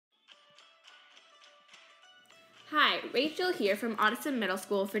Hi, Rachel here from Audison Middle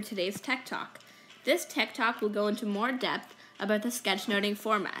School for today's Tech Talk. This Tech Talk will go into more depth about the sketchnoting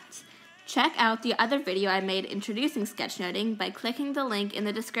formats. Check out the other video I made introducing sketchnoting by clicking the link in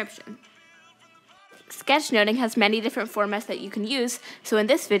the description. Sketchnoting has many different formats that you can use, so in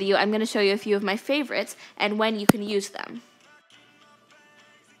this video I'm going to show you a few of my favorites and when you can use them.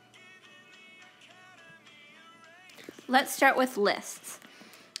 Let's start with lists.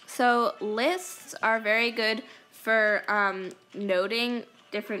 So lists are very good for noting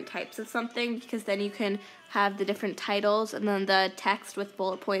different types of something, because then you can have the different titles and then the text with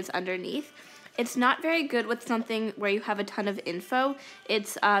bullet points underneath. It's not very good with something where you have a ton of info.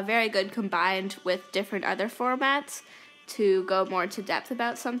 It's very good combined with different other formats to go more into depth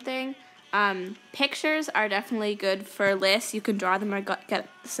about something. Pictures are definitely good for lists. You can draw them or get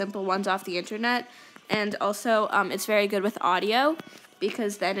simple ones off the internet. And also it's very good with audio,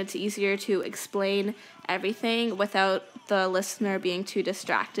 because then it's easier to explain everything without the listener being too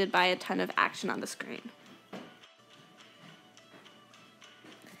distracted by a ton of action on the screen.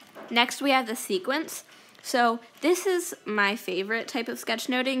 Next we have the sequence. So this is my favorite type of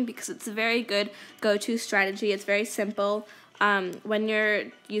sketchnoting because it's a very good go-to strategy. It's very simple. When you're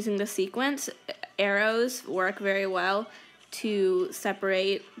using the sequence, arrows work very well to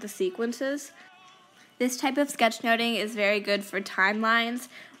separate the sequences. This type of sketchnoting is very good for timelines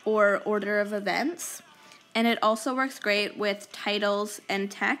or order of events, and it also works great with titles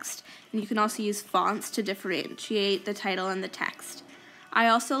and text, and you can also use fonts to differentiate the title and the text. I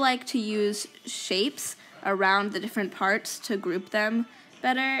also like to use shapes around the different parts to group them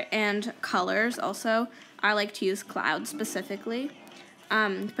better, and colors also. I like to use clouds specifically.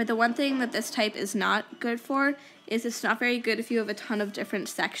 But the one thing that this type is not good for is it's not very good if you have a ton of different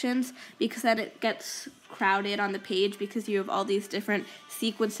sections, because then it gets crowded on the page because you have all these different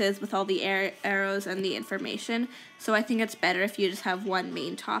sequences with all the arrows and the information. So I think it's better if you just have one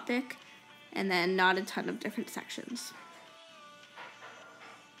main topic and then not a ton of different sections.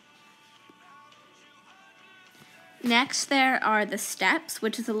 Next there are the steps,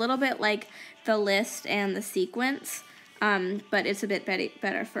 which is a little bit like the list and the sequence. But it's a bit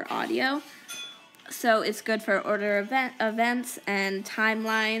better for audio. So it's good for order events and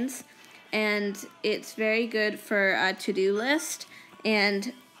timelines, and it's very good for a to-do list,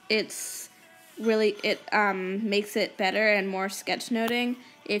 and it makes it better and more sketchnoting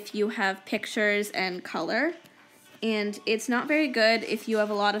if you have pictures and color. And it's not very good if you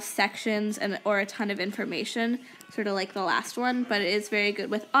have a lot of sections or a ton of information, sort of like the last one, but it is very good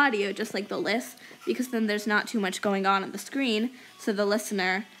with audio, just like the list, because then there's not too much going on the screen, so the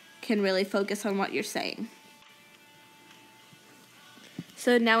listener can really focus on what you're saying.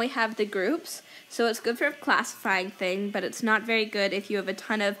 So now we have the groups. So it's good for classifying things, but it's not very good if you have a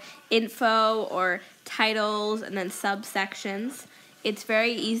ton of info or titles and then subsections. It's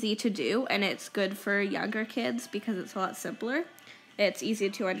very easy to do, and it's good for younger kids because it's a lot simpler. It's easy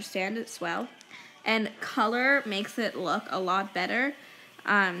to understand as well. And color makes it look a lot better.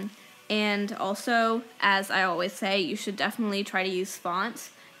 And also, as I always say, you should definitely try to use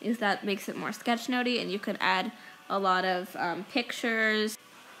fonts, because that makes it more sketchnotey, and you can add a lot of pictures.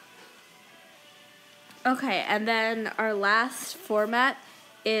 Okay, and then our last format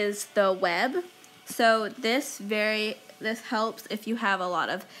is the web. So this helps if you have a lot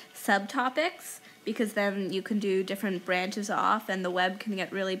of subtopics, because then you can do different branches off and the web can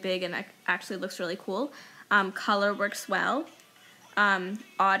get really big and actually looks really cool. Color works well.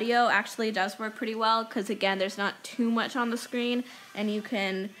 Audio actually does work pretty well, because again, there's not too much on the screen and you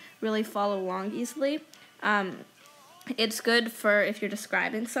can really follow along easily. It's good for if you're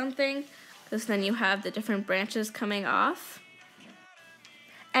describing something, because then you have the different branches coming off.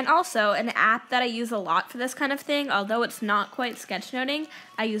 And also, an app that I use a lot for this kind of thing, although it's not quite sketchnoting,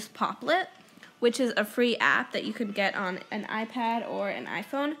 I use Poplet, which is a free app that you can get on an iPad or an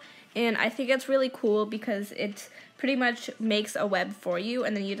iPhone. And I think it's really cool because it pretty much makes a web for you,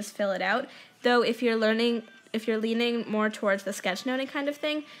 and then you just fill it out. Though if you're leaning more towards the sketchnoting kind of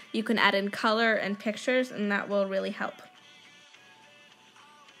thing, you can add in color and pictures, and that will really help.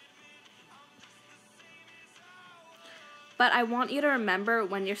 But I want you to remember,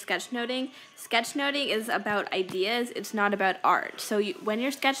 when you're sketchnoting is about ideas, it's not about art. So when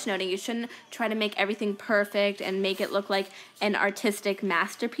you're sketchnoting, you shouldn't try to make everything perfect and make it look like an artistic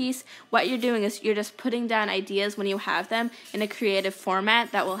masterpiece. What you're doing is you're just putting down ideas when you have them in a creative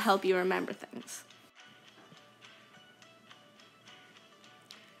format that will help you remember things.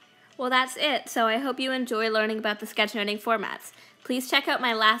 Well, that's it. So I hope you enjoy learning about the sketchnoting formats. Please check out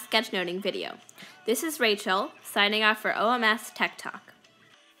my last sketchnoting video. This is Rachel, signing off for OMS Tech Talk.